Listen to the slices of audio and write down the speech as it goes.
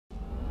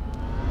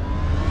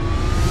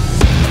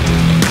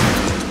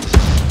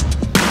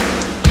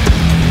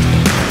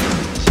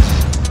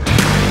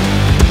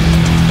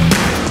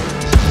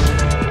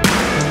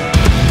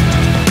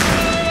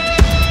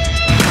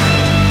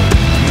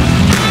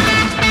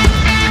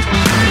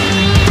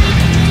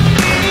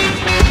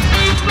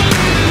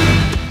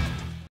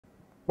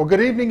Well,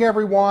 good evening,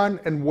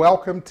 everyone, and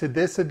welcome to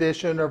this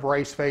edition of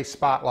Race Face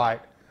Spotlight.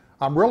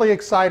 I'm really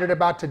excited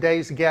about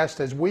today's guest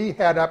as we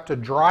head up to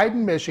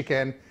Dryden,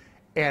 Michigan,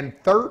 and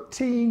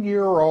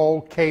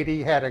 13-year-old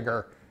Katie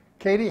Hettinger.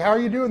 Katie, how are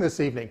you doing this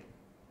evening?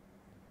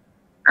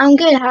 I'm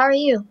good. How are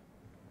you?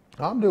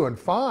 I'm doing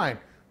fine.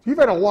 You've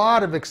had a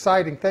lot of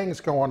exciting things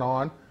going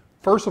on.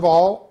 First of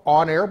all,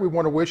 on air, we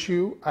want to wish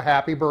you a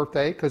happy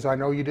birthday because I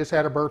know you just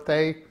had a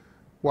birthday,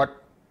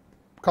 what,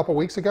 a couple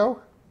weeks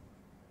ago?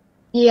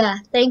 Yeah,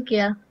 thank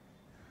you.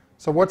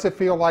 So what's it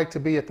feel like to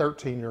be a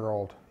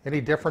 13-year-old?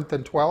 Any different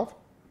than 12?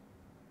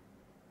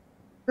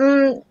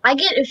 I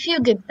get a few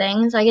good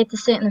things. I get to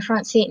sit in the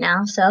front seat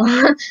now, so.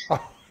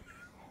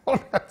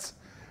 Oh,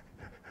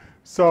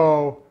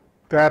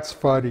 that's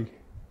funny.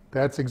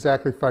 That's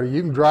exactly funny.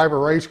 You can drive a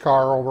race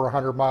car over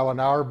 100 mile an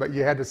hour, but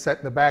you had to sit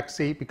in the back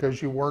seat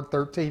because you weren't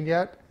 13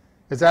 yet?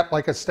 Is that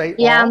like a state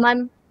Yeah, law?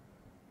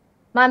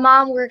 my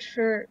mom worked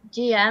for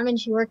GM and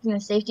she worked in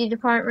the safety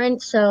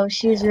department, so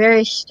she was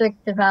very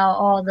strict about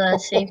all the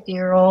safety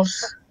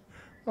rules.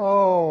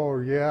 Oh,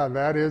 yeah,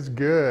 that is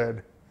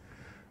good.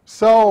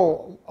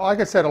 So,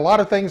 like I said, a lot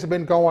of things have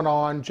been going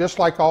on, just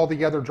like all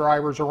the other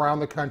drivers around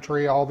the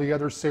country, all the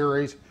other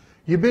series.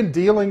 You've been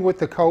dealing with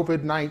the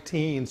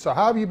COVID-19. So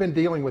how have you been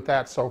dealing with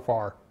that so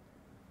far?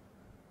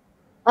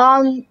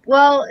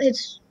 Well,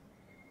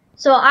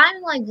 so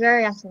I'm like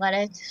very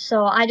athletic,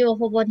 so I do a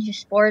whole bunch of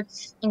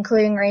sports,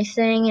 including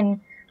racing, and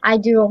I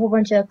do a whole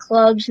bunch of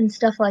clubs and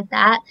stuff like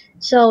that.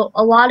 So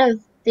a lot of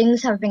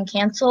things have been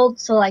canceled.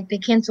 So like they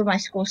canceled my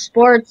school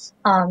sports,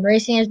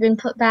 racing has been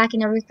put back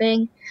and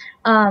everything.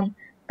 Um,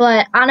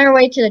 but on our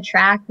way to the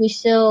track, we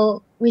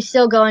still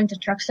go into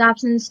truck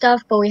stops and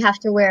stuff, but we have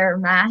to wear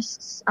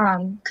masks,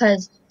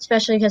 cause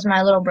especially because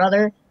my little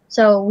brother.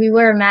 So we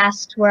wear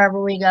masks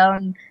wherever we go,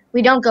 and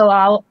we don't go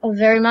out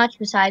very much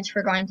besides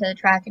for going to the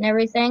track and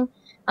everything.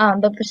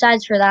 But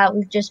besides for that,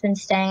 we've just been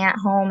staying at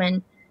home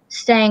and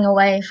staying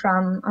away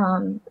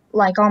from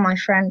like all my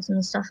friends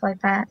and stuff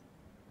like that.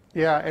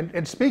 Yeah,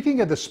 and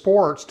speaking of the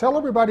sports, tell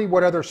everybody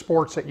what other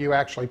sports that you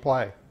actually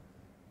play.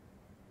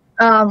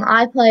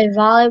 I play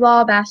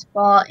volleyball,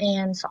 basketball,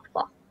 and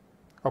softball.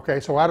 Okay,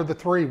 so out of the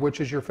three, which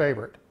is your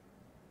favorite?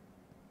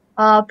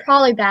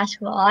 Probably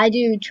basketball. I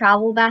do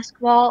travel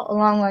basketball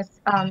along with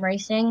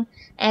racing,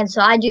 and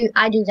so I do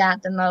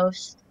that the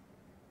most.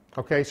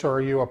 Okay, so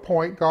are you a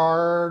point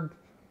guard,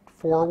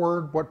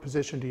 forward? What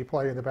position do you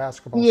play in the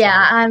basketball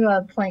Yeah, side? I'm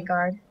a point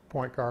guard.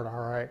 Point guard,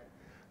 all right.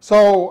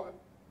 So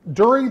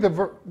during the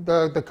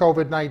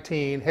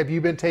COVID-19, have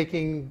you been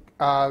taking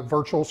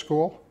virtual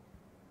school?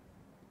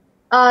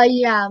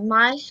 Yeah,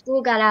 my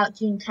school got out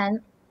June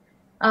 10th.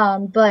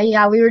 But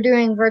yeah, we were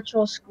doing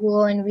virtual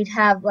school and we'd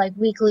have like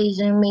weekly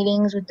Zoom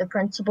meetings with the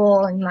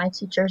principal and my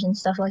teachers and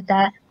stuff like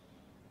that.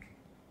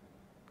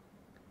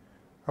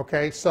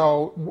 Okay,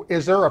 so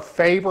is there a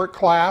favorite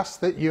class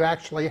that you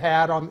actually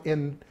had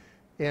in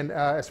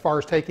as far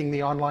as taking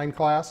the online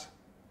class?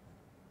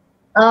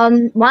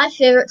 My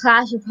favorite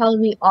class would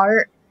probably be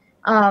art,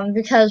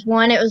 because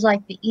one, it was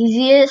like the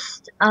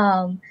easiest,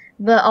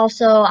 but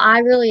also I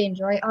really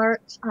enjoy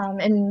art,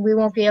 and we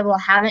won't be able to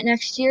have it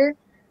next year.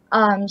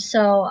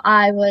 So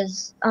I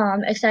was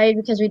excited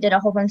because we did a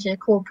whole bunch of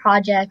cool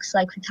projects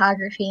like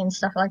photography and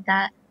stuff like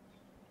that.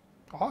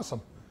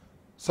 Awesome.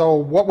 So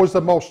what was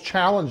the most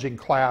challenging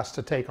class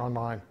to take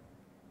online?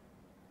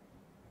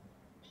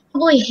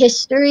 Probably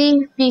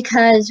history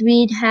because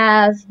we'd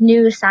have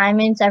new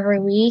assignments every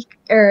week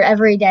or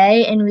every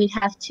day, and we'd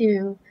have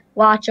to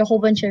watch a whole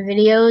bunch of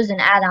videos and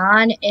add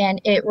on,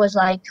 and it was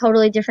like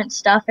totally different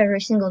stuff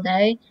every single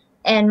day.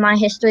 And my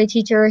history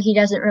teacher, he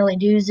doesn't really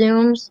do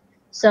Zooms,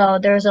 so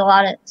there's a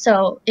lot of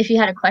so if you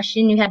had a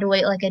question, you had to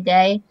wait like a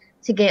day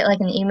to get like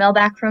an email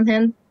back from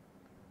him.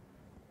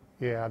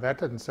 Yeah, that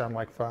doesn't sound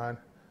like fun.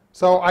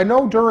 So I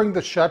know during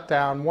the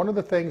shutdown, one of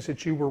the things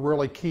that you were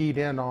really keyed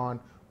in on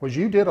was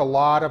you did a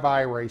lot of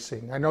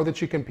iRacing. I know that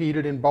you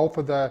competed in both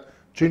of the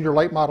junior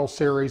late model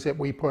series that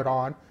we put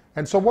on.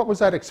 And so what was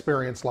that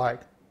experience like?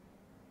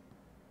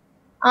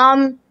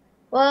 Um,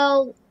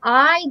 well,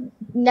 I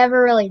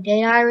never really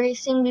did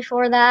iRacing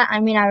before that. I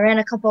mean, I ran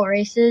a couple of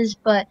races,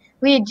 but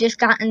we had just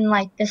gotten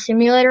like the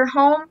simulator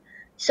home.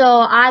 So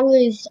I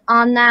was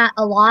on that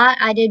a lot.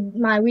 I did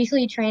my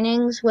weekly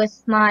trainings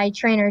with my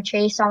trainer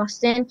Chase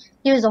Austin.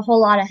 He was a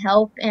whole lot of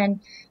help, and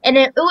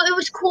it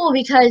was cool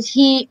because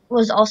he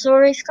was also a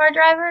race car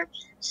driver.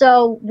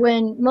 So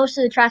when most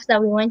of the tracks that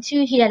we went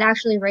to, he had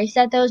actually raced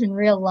at those in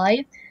real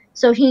life.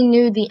 So he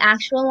knew the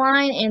actual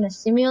line and the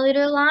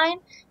simulator line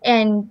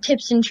and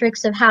tips and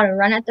tricks of how to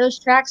run at those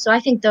tracks. So I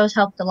think those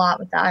helped a lot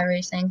with the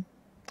iRacing.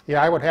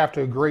 Yeah, I would have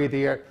to agree.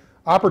 The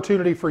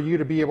opportunity for you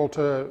to be able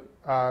to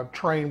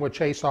train with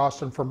Chase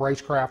Austin from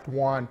Racecraft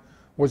One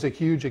was a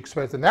huge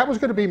expense. And that was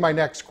going to be my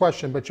next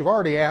question, but you've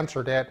already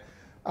answered it.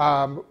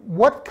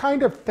 What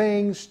kind of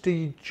things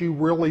did you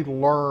really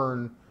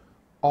learn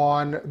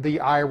on the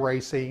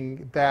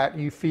iRacing that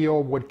you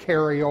feel would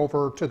carry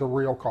over to the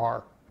real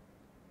car?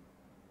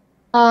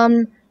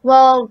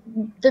 Well,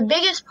 the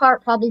biggest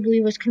part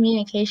probably was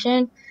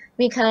communication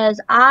because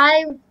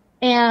I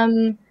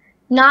am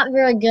not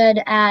very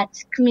good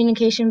at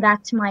communication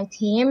back to my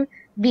team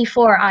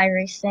before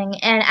iRacing.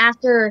 And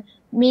after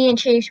me and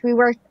Chase, we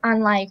worked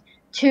on like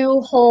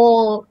two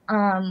whole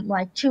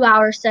like 2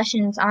 hour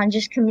sessions on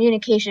just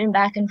communication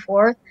back and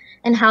forth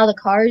and how the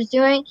car is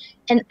doing.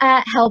 And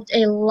that helped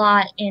a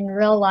lot in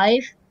real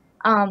life.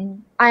 I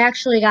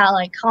actually got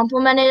like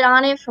complimented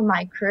on it from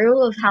my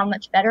crew of how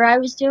much better I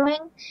was doing.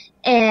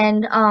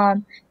 And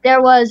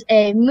there was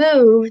a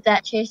move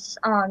that Chase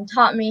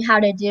taught me how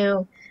to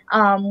do,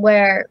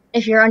 where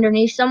if you're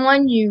underneath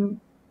someone, you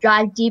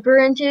drive deeper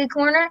into the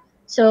corner,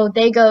 so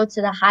they go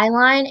to the high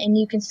line and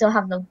you can still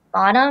have the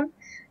bottom.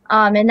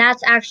 And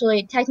that's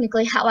actually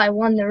technically how I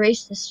won the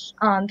race this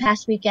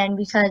past weekend,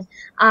 because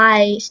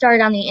I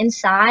started on the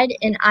inside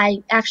and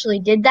I actually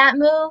did that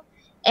move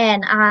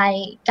and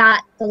I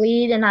got the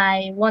lead and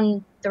I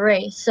won the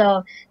race.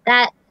 So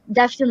that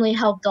definitely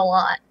helped a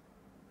lot.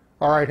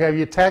 All right, have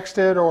you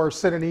texted or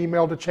sent an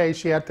email to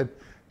Chase yet to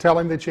tell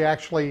him that you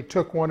actually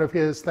took one of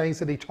his things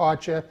that he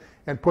taught you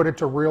and put it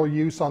to real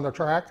use on the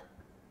track?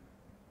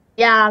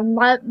 Yeah,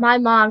 my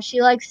mom,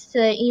 she likes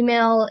to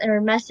email or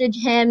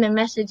message him and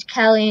message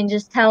Kelly and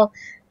just tell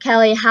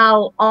Kelly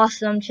how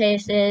awesome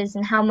Chase is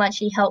and how much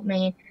he helped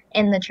me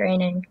in the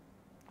training.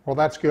 Well,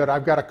 that's good.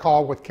 I've got a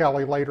call with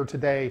Kelly later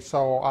today,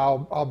 so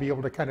I'll be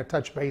able to kind of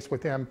touch base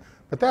with him.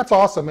 But that's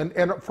awesome.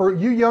 And for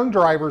you young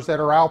drivers that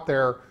are out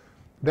there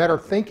that are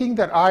thinking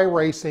that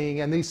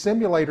iRacing and these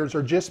simulators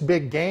are just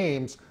big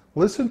games,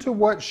 listen to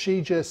what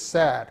she just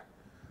said.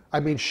 I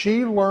mean,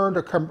 she learned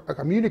a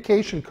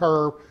communication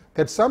curve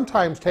that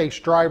sometimes takes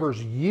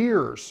drivers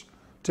years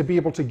to be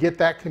able to get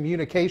that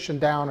communication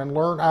down and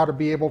learn how to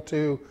be able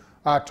to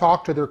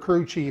talk to their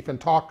crew chief and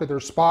talk to their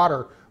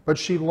spotter. But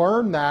she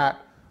learned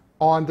that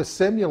on the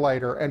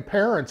simulator. And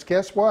parents,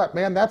 guess what?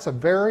 Man, that's a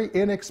very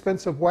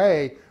inexpensive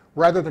way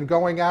rather than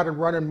going out and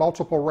running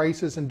multiple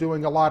races and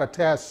doing a lot of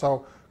tests.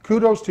 So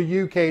kudos to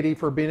you, Katie,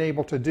 for being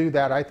able to do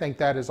that. I think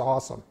that is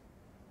awesome.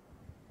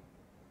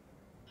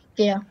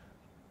 Yeah.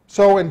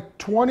 So in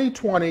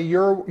 2020,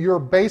 you're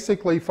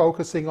basically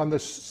focusing on the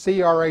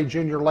CRA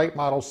Junior Late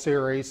Model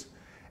Series,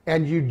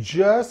 and you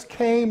just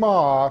came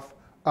off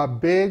a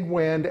big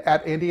win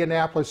at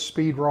Indianapolis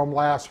Speedrome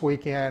last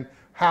weekend.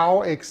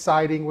 How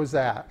exciting was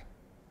that?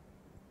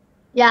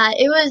 Yeah,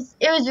 it was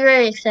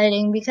very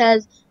exciting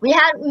because we've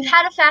had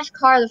a fast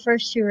car the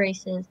first two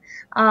races.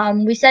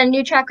 We set a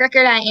new track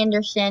record at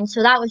Anderson,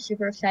 so that was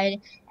super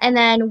exciting. And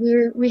then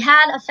we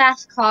had a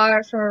fast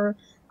car for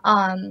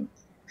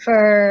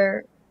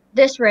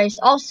this race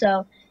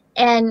also,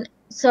 and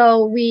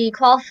so we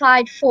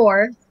qualified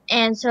fourth.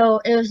 And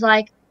so it was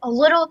like a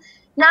little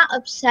not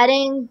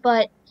upsetting,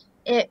 but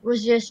it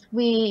was just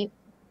we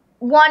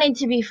wanted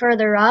to be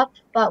further up,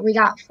 but we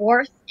got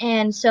fourth,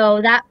 and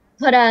so that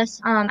put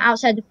us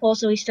outside the pole,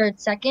 so we started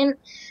second.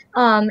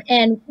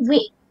 And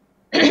we,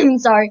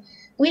 sorry,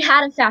 we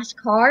had a fast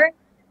car.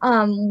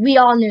 We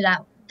all knew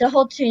that. The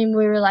whole team,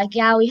 we were like,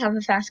 yeah, we have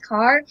a fast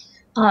car.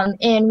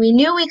 And we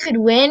knew we could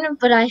win,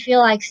 but I feel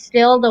like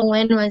still the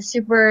win was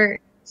super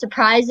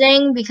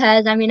surprising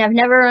because, I mean, I've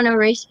never won a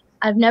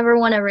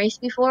race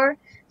before.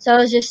 So it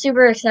was just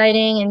super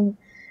exciting, and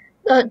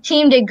the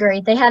team did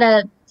great. They had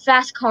a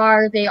fast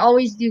car. They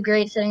always do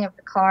great setting up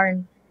the car,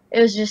 and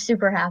it was just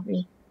super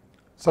happy.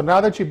 So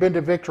now that you've been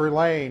to Victory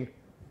Lane,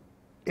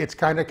 it's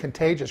kind of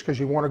contagious because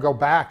you want to go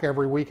back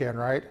every weekend,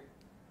 right?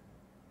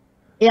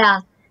 Yeah.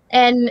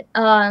 And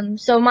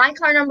so my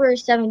car number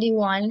is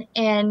 71,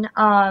 and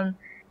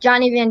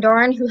Johnny Van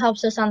Doren, who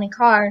helps us on the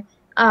car,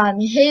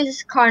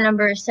 his car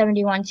number is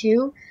 71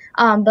 too.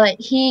 But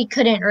he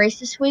couldn't race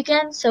this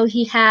weekend, so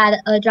he had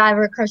a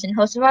driver, Carson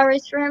Hocevar,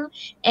 race for him,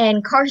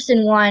 and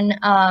Carson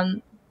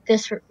won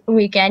this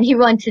weekend. He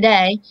won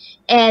today.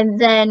 And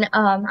then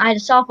I had a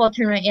softball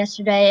tournament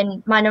yesterday,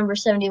 and my number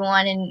is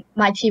 71, and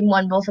my team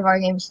won both of our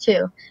games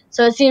too.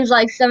 So it seems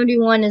like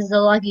 71 is the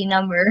lucky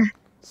number.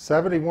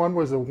 71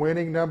 was a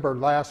winning number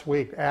last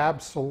week,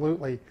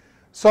 absolutely.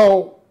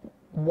 So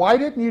why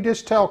didn't you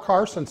just tell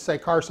Carson, say,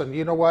 Carson,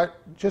 you know what,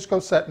 just go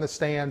sit in the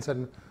stands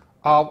and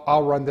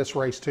I'll run this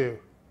race too?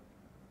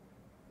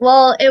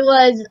 Well, it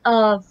was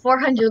a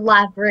 400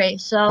 lap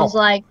race, so I was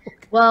like,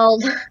 well,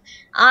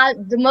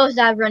 the most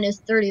I've run is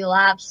 30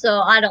 laps,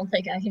 so I don't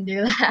think I can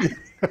do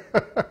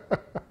that.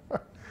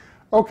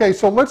 Okay,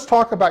 so let's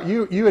talk about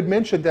you. You had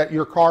mentioned that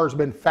your car has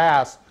been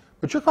fast,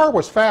 but your car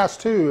was fast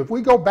too. If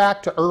we go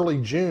back to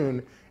early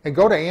June and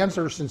go to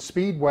Anderson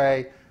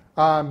Speedway,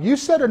 you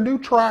set a new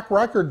track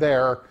record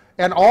there,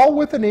 and all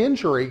with an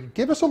injury.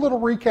 Give us a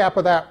little recap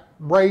of that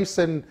race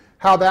and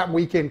how that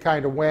weekend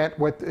kind of went,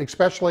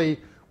 especially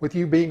with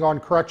you being on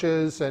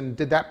crutches, and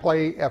did that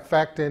play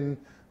effect in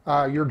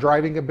your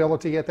driving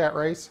ability at that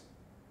race?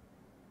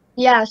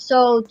 Yeah,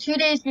 so 2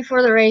 days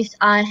before the race,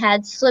 I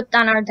had slipped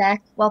on our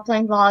deck while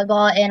playing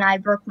volleyball, and I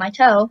broke my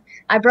toe.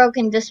 I broke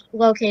and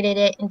dislocated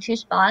it in two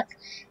spots,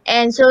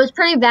 and so it was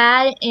pretty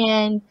bad.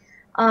 And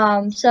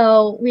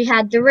so we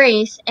had the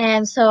race,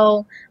 and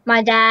so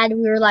my dad,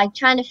 we were like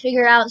trying to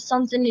figure out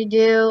something to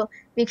do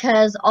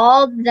because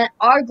all that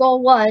our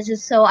goal was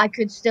is so I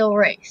could still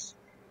race.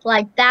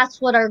 Like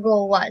that's what our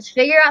goal was.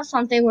 Figure out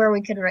something where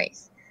we could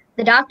race.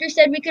 The doctor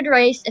said we could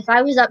race if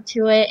I was up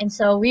to it, and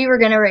so we were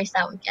gonna race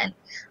that weekend.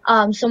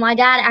 So my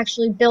dad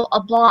actually built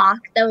a block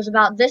that was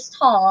about this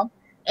tall,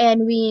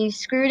 and we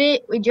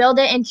drilled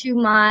it into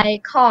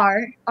my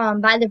car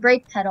by the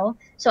brake pedal,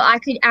 so I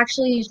could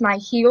actually use my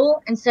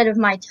heel instead of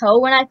my toe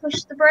when I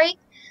pushed the brake.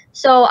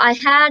 So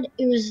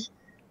it was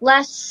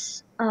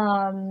less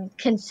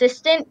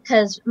consistent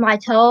because my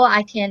toe,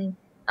 I can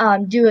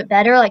do it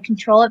better, like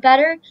control it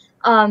better.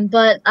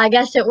 But I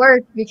guess it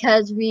worked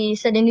because we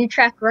set a new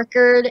track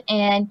record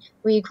and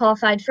we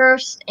qualified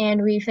first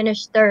and we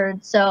finished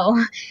third. So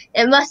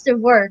it must have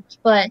worked.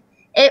 But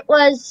it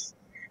was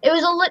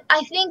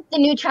I think the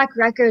new track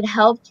record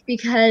helped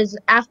because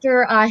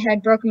after I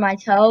had broken my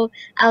toe,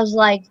 I was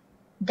like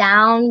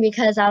down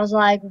because I was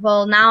like,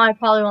 well, now I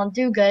probably won't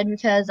do good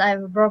because I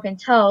have a broken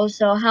toe.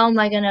 So how am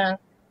I gonna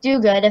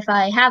do good if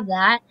I have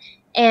that?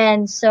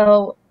 And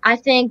so I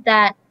think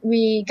that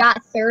we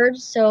got third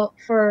so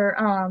for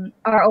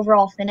our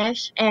overall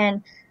finish,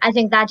 and I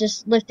think that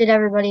just lifted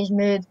everybody's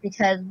moods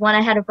because one,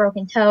 I had a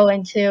broken toe,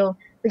 and two,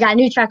 we got a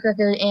new track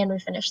record and we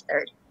finished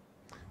third.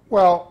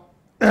 Well,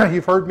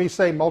 you've heard me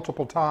say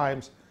multiple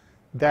times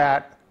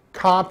that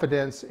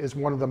confidence is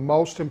one of the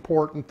most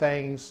important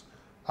things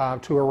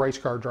to a race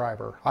car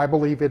driver. I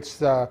believe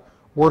it's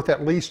worth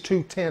at least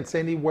 2/10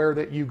 anywhere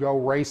that you go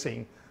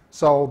racing.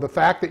 So the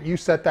fact that you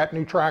set that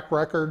new track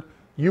record,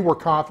 you were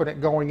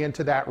confident going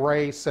into that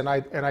race, and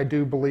I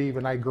do believe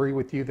and I agree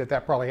with you that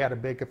that probably had a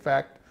big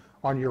effect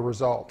on your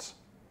results.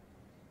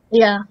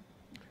 Yeah.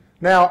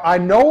 Now, I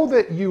know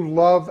that you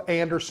love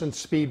Anderson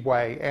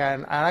Speedway,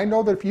 and I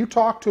know that if you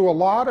talk to a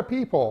lot of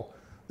people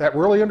that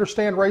really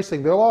understand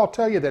racing, they'll all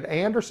tell you that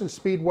Anderson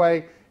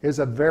Speedway is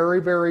a very,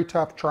 very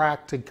tough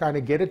track to kind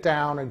of get it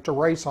down and to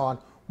race on.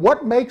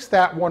 What makes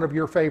that one of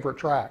your favorite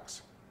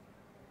tracks?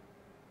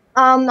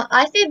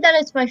 I think that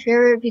it's my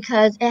favorite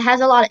because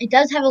it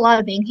does have a lot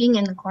of banking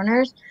in the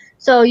corners,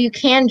 so you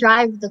can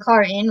drive the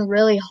car in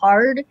really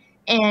hard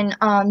and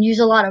use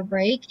a lot of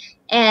brake.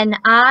 And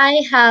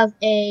I have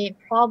a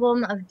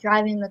problem of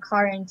driving the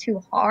car in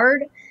too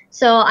hard,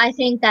 so I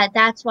think that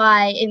that's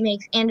why it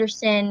makes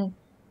Anderson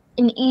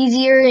an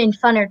easier and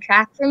funner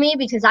track for me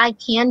because I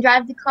can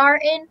drive the car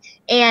in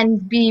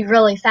and be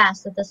really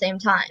fast at the same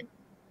time.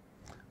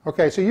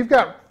 Okay, so you've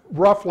got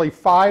roughly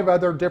 5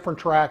 other different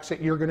tracks that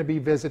you're going to be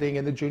visiting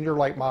in the junior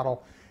late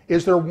model.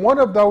 Is there one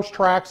of those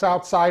tracks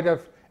outside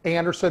of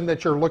Anderson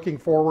that you're looking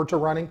forward to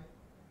running?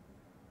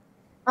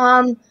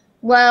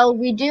 Well,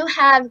 we do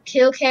have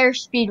Killcare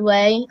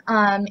Speedway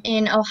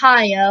in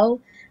Ohio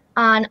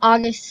on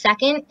August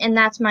 2nd, and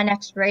that's my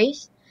next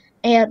race.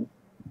 And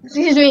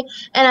excuse me,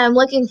 and I'm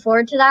looking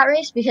forward to that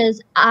race because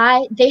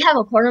they have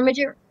a quarter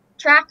midget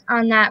track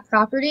on that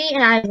property,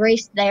 and I've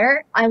raced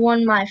there. I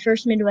won my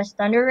first Midwest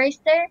Thunder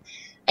race there,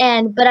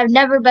 but I've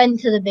never been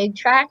to the big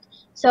track,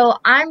 so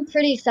I'm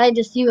pretty excited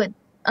to see what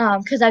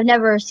because I've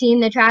never seen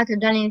the track or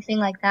done anything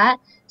like that.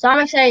 So I'm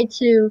excited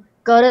to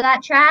go to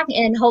that track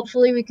and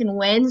hopefully we can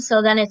win.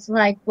 So then it's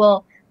like,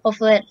 well,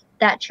 hopefully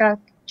that track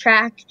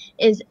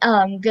is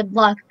good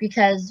luck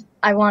because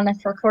I won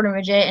it for quarter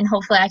midget and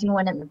hopefully I can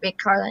win in the big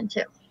car then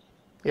too.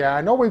 Yeah,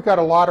 I know we've got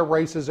a lot of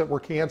races that were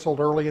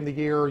canceled early in the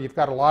year. You've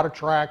got a lot of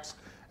tracks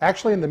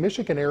actually in the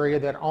Michigan area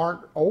that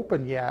aren't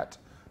open yet.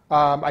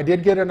 I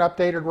did get an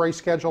updated race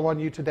schedule on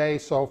you today,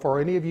 so for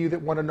any of you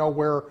that want to know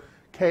where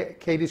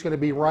Katie's going to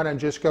be running,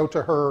 just go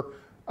to her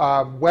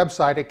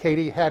website at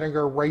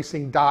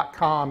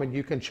katiehettingerracing.com and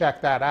you can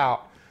check that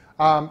out.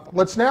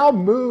 Let's now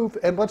move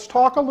and let's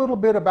talk a little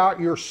bit about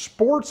your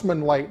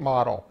Sportsman late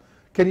model.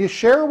 Can you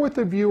share with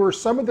the viewers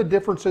some of the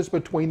differences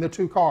between the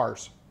two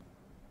cars?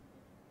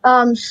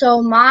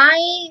 So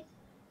my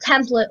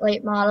template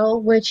late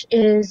model, which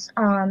is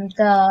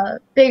the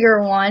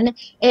bigger one,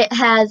 it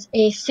has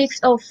a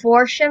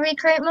 604 Chevy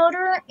crate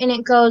motor and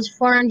it goes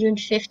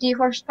 450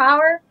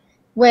 horsepower,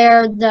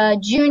 where the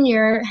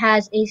Junior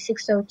has a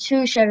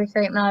 602 Chevy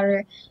crate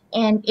motor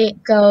and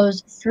it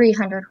goes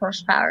 300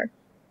 horsepower.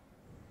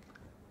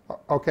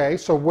 Okay,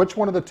 so which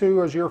one of the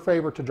two is your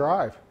favorite to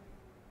drive?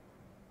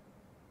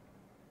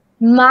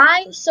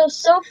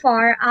 So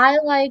far, I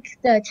like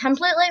the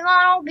template late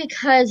model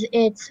because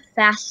it's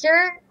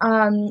faster.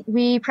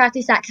 We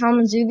practiced at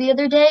Kalamazoo the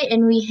other day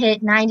and we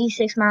hit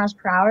 96 miles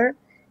per hour.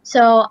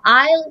 So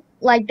I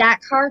like that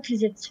car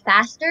because it's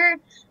faster,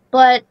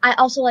 but I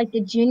also like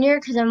the Junior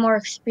because I'm more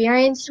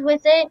experienced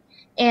with it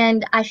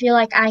and I feel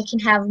like I can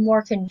have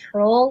more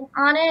control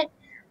on it.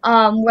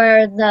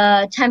 Where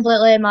the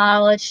template late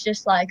model, it's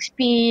just like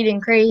speed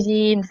and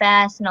crazy and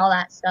fast and all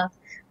that stuff.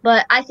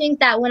 But I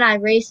think that when I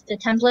race the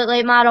template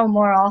late model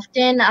more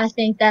often, I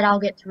think that I'll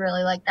get to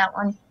really like that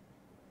one.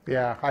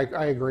 Yeah,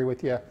 I agree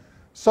with you.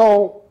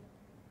 So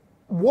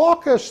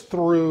walk us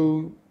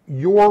through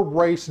your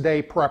race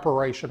day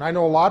preparation. I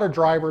know a lot of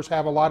drivers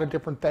have a lot of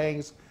different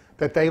things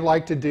that they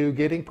like to do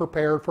getting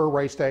prepared for a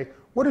race day.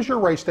 What does your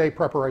race day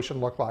preparation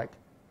look like?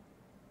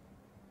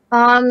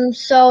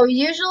 So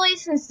usually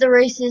since the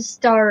races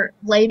start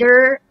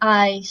later,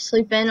 I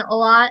sleep in a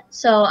lot.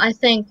 So I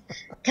think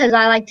because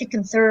I like to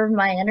conserve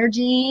my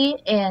energy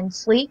and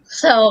sleep,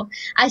 so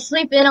I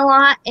sleep in a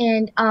lot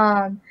and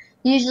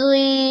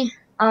usually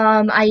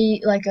I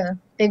eat like a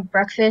big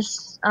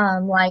breakfast,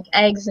 like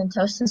eggs and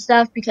toast and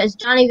stuff because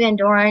Johnny Van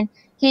Doren,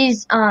 he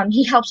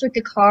helps with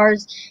the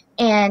cars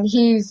and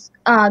he's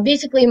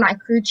basically my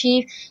crew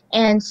chief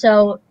and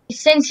so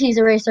since he's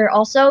a racer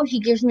also, he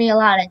gives me a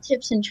lot of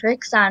tips and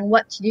tricks on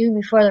what to do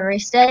before the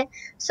race day.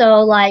 So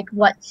like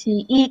what to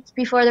eat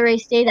before the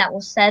race day that will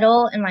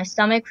settle in my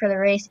stomach for the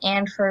race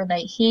and for the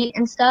heat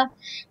and stuff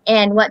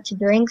and what to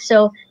drink.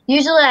 So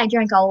usually I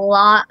drink a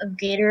lot of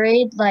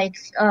Gatorade, like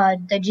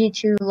the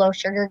G2 low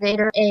sugar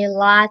Gatorade, a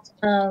lot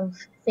of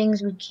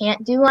things we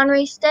can't do on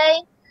race day.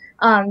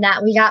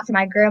 That we got from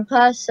my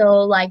grandpa. So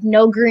like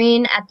no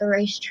green at the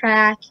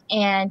racetrack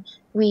and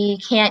we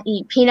can't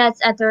eat peanuts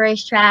at the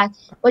racetrack,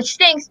 which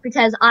stinks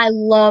because I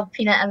love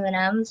peanut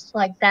M&Ms.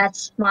 Like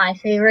that's my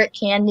favorite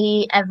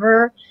candy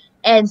ever.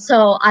 And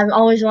so I'm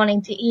always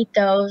wanting to eat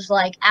those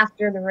like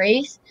after the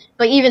race.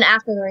 But even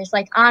after the race,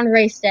 like on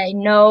race day,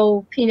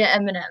 no peanut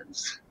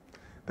M&Ms.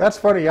 That's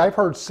funny. I've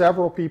heard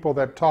several people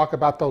that talk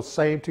about those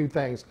same two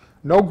things: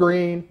 no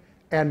green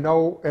and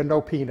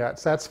no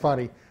peanuts. That's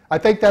funny. I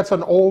think that's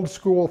an old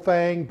school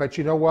thing, but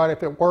you know what?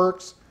 If it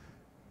works,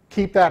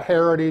 keep that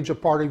heritage a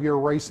part of your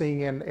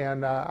racing,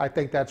 and I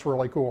think that's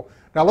really cool.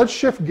 Now let's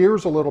shift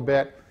gears a little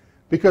bit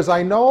because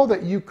I know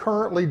that you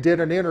currently did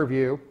an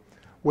interview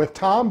with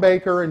Tom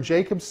Baker and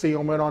Jacob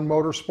Seelman on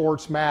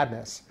Motorsports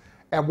Madness.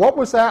 And what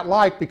was that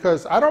like?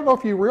 Because I don't know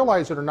if you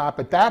realize it or not,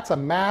 but that's a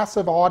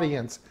massive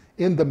audience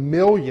in the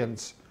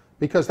millions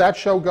because that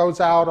show goes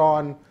out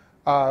on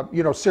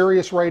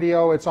Sirius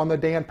Radio. It's on the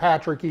Dan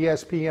Patrick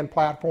ESPN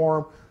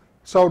platform.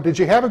 So did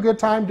you have a good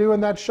time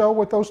doing that show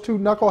with those two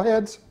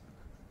knuckleheads?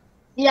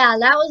 Yeah,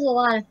 that was a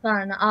lot of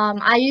fun.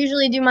 I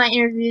usually do my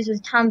interviews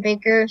with Tom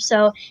Baker,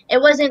 so it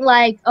wasn't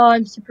like, oh,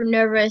 I'm super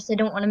nervous, I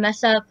don't want to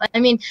mess up. I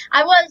mean,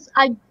 I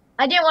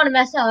didn't want to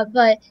mess up,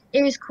 but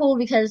it was cool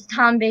because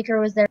Tom Baker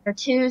was there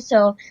too.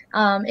 So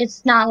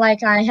it's not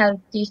like I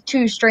have these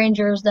two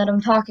strangers that I'm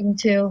talking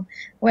to,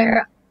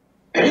 where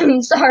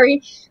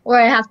sorry,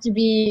 where I have to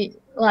be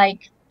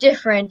like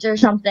different or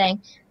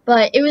something.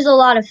 But it was a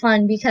lot of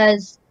fun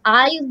because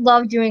I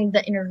love doing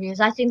the interviews.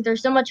 I think they're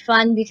so much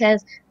fun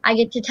because I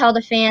get to tell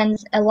the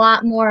fans a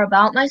lot more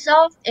about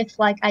myself if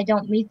like I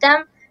don't meet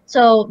them.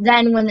 So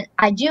then when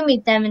I do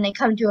meet them and they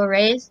come to a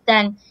race,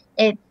 then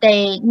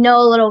they know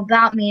a little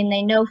about me and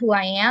they know who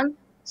I am.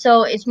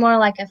 So it's more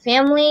like a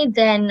family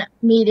than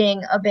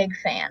meeting a big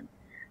fan.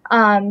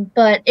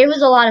 But it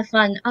was a lot of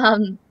fun.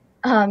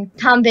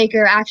 Tom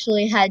Baker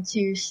actually had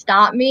to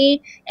stop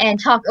me and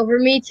talk over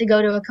me to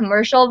go to a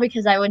commercial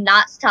because I would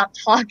not stop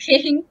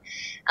talking.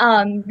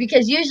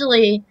 Because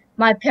usually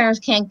my parents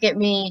can't get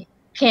me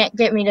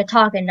to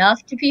talk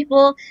enough to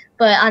people,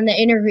 but on the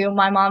interview,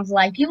 my mom's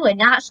like, "You would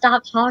not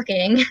stop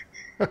talking."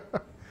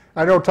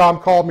 I know Tom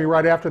called me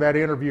right after that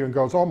interview and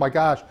goes, "Oh my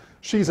gosh,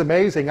 she's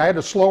amazing. I had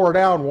to slow her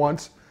down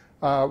once.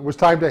 It was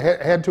time to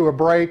head to a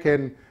break,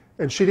 and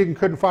she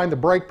couldn't find the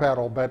brake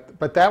pedal.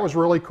 But that was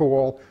really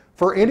cool.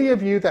 For any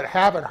of you that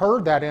haven't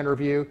heard that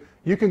interview,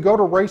 you can go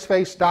to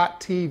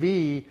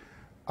raceface.tv,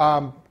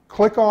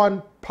 click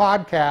on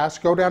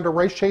podcast, go down to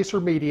Race Chaser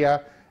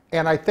Media,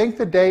 and I think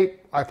the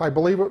date, if I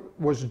believe it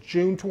was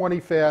June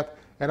 25th,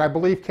 and I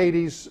believe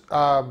Katie's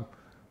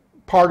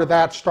part of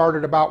that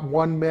started about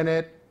 1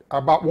 minute,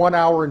 about 1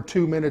 hour and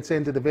 2 minutes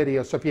into the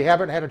video. So if you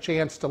haven't had a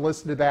chance to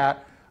listen to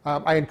that,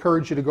 I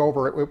encourage you to go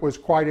over it. It was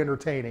quite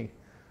entertaining.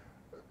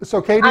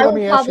 So Katie, let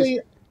me ask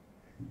you.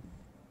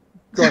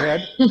 Go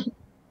ahead.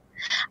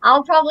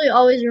 I'll probably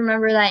always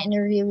remember that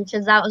interview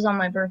because that was on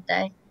my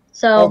birthday.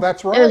 So oh,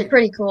 that's right. It was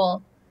pretty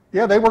cool.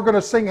 Yeah, they were going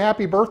to sing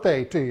happy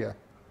birthday to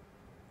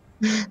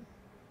you.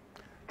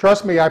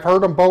 Trust me, I've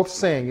heard them both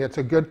sing. It's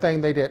a good thing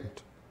they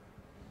didn't.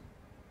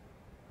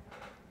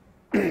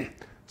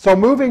 So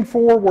moving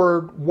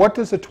forward, what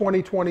does the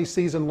 2020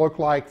 season look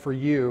like for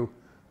you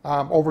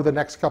over the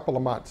next couple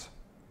of months?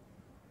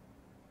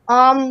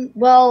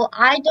 Well,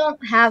 I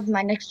don't have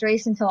my next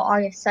race until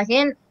August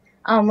 2nd,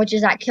 which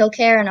is at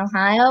Killcare in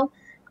Ohio.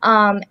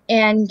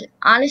 And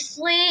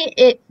honestly,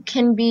 it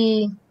can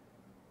be,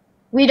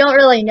 we don't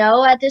really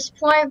know at this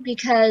point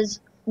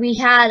because we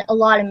had a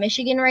lot of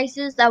Michigan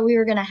races that we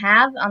were going to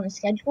have on the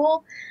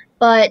schedule,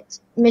 but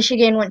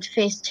Michigan went to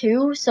phase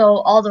 2, so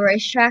all the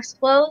racetracks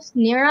closed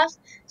near us.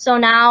 So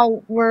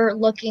now we're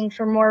looking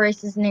for more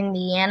races in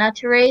Indiana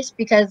to race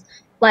because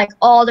like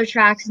all the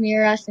tracks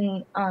near us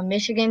in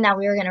Michigan that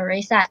we were going to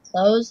race at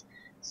closed.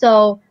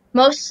 So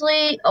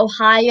mostly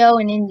Ohio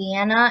and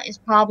Indiana is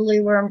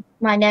probably where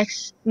my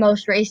next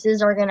most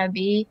races are going to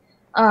be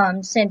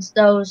since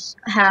those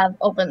have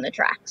opened the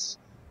tracks.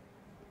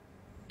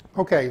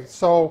 Okay,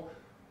 so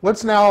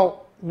let's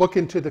now look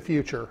into the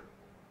future.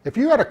 If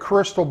you had a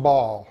crystal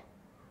ball,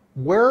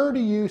 where do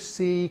you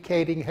see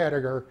Katie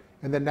Hettinger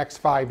in the next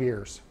 5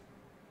 years?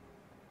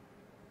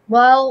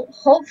 Well,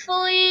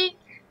 hopefully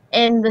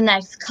in the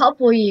next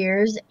couple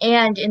years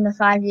and in the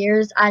 5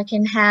 years, I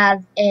can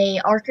have a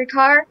ARCA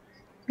car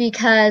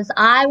because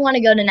I want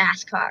to go to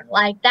NASCAR.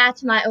 Like,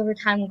 that's my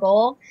overtime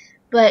goal.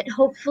 But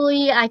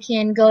hopefully, I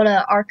can go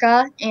to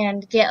ARCA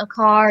and get a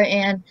car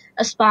and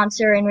a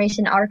sponsor and race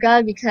in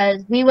ARCA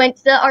because we went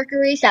to the ARCA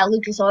race at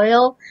Lucas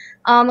Oil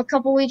a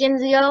couple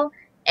weekends ago,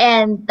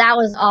 and that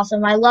was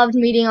awesome. I loved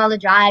meeting all the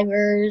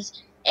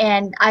drivers,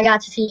 and I got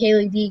to see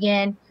Haley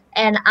Deegan,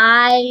 and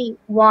I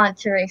want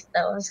to race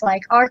those.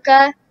 Like,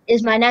 ARCA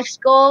is my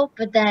next goal,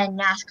 but then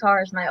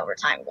NASCAR is my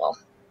overtime goal.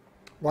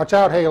 Watch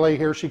out, Haley,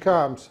 here she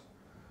comes.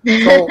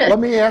 So let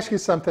me ask you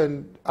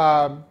something.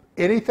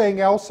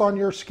 Anything else on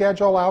your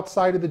schedule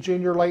outside of the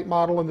junior late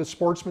model and the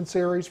sportsman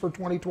series for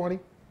 2020?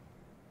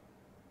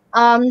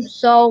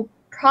 So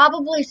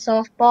probably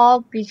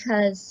softball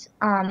because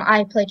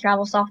I play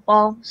travel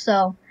softball.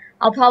 So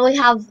I'll probably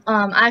have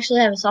I actually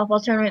have a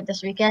softball tournament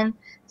this weekend.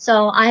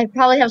 So I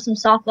probably have some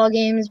softball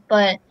games,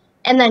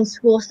 and then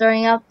school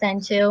starting up then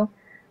too.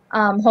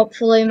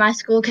 Hopefully my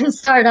school can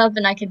start up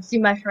and I can see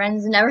my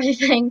friends and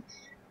everything.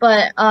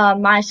 But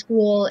my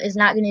school is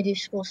not going to do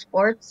school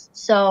sports,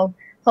 so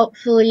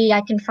hopefully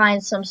I can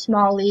find some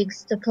small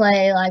leagues to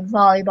play like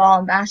volleyball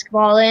and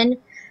basketball in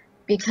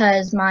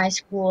because my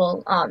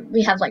school,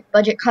 we have like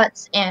budget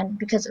cuts and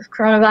because of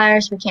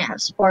coronavirus, we can't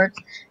have sports.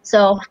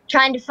 So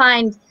trying to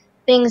find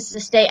things to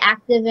stay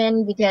active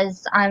in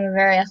because I'm a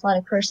very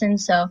athletic person.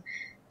 So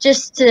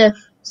just to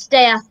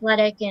stay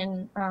athletic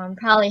and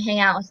probably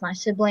hang out with my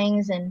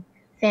siblings and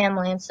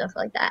family and stuff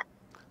like that.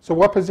 So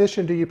what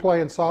position do you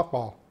play in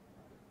softball?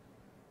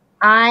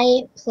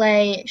 I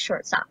play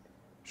shortstop.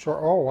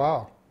 Sure. Oh,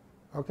 wow.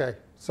 Okay.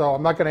 So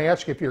I'm not going to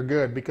ask you if you're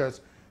good because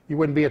you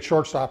wouldn't be at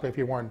shortstop if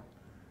you won.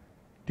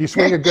 Do you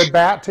swing a good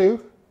bat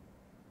too?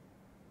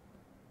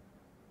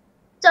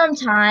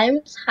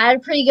 Sometimes. I had a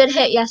pretty good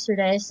hit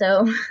yesterday,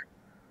 so.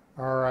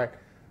 All right.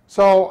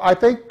 So I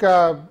think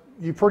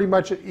you pretty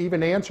much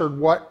even answered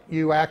what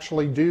you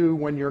actually do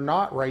when you're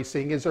not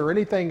racing. Is there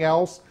anything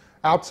else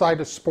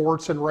outside of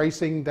sports and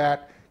racing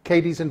that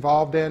Katie's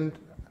involved in?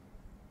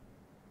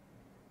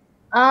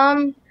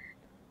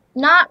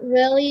 Not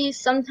really.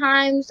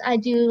 Sometimes I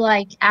do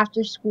like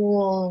after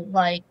school,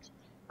 like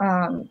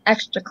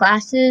extra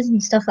classes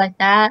and stuff like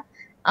that.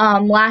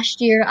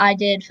 Last year I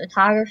did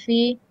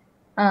photography,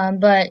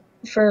 but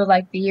for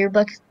like the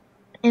yearbook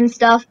and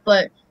stuff,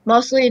 but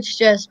mostly it's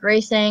just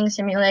racing,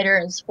 simulator,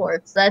 and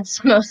sports.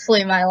 That's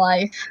mostly my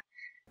life.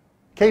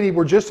 Katie,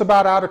 we're just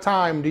about out of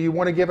time. Do you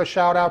want to give a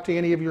shout out to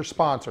any of your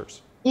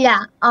sponsors?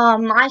 Yeah,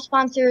 my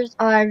sponsors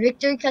are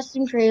Victory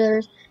Custom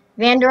Trailers,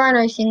 Van Doren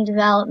Racing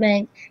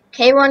Development,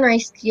 K1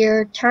 Race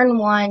Gear, Turn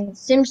 1,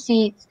 Sim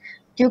Seats,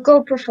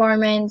 Duco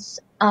Performance,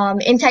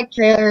 Intech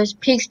Trailers,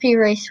 PXP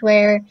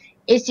Racewear,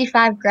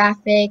 AC5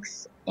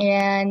 Graphics,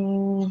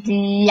 and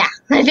yeah,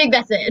 I think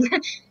that's it.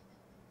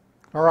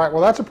 All right,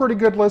 well, that's a pretty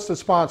good list of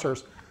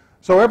sponsors.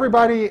 So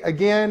everybody,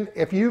 again,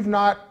 if you've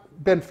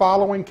not been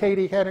following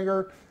Katie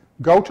Hettinger,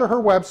 go to her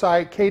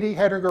website,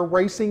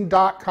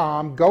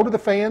 katiehettingerracing.com, go to the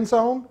fan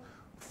zone,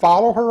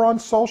 follow her on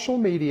social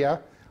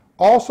media,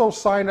 also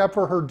sign up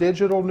for her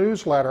digital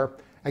newsletter.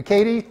 And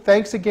Katie,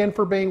 thanks again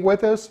for being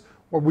with us.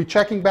 We'll be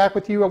checking back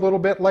with you a little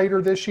bit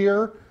later this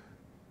year.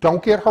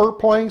 Don't get hurt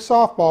playing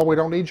softball. We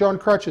don't need you on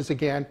crutches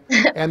again.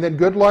 And then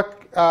good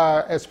luck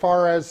as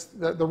far as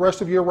the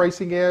rest of your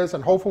racing is.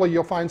 And hopefully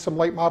you'll find some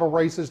late model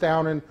races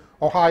down in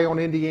Ohio and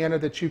Indiana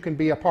that you can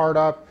be a part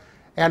of.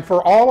 And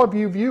for all of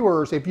you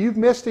viewers, if you've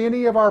missed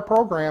any of our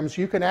programs,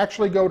 you can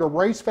actually go to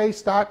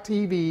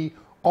raceface.tv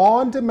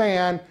on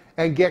demand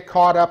and get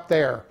caught up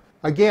there.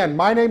 Again,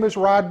 my name is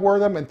Rod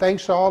Wortham, and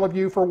thanks to all of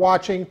you for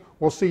watching.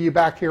 We'll see you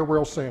back here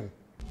real soon.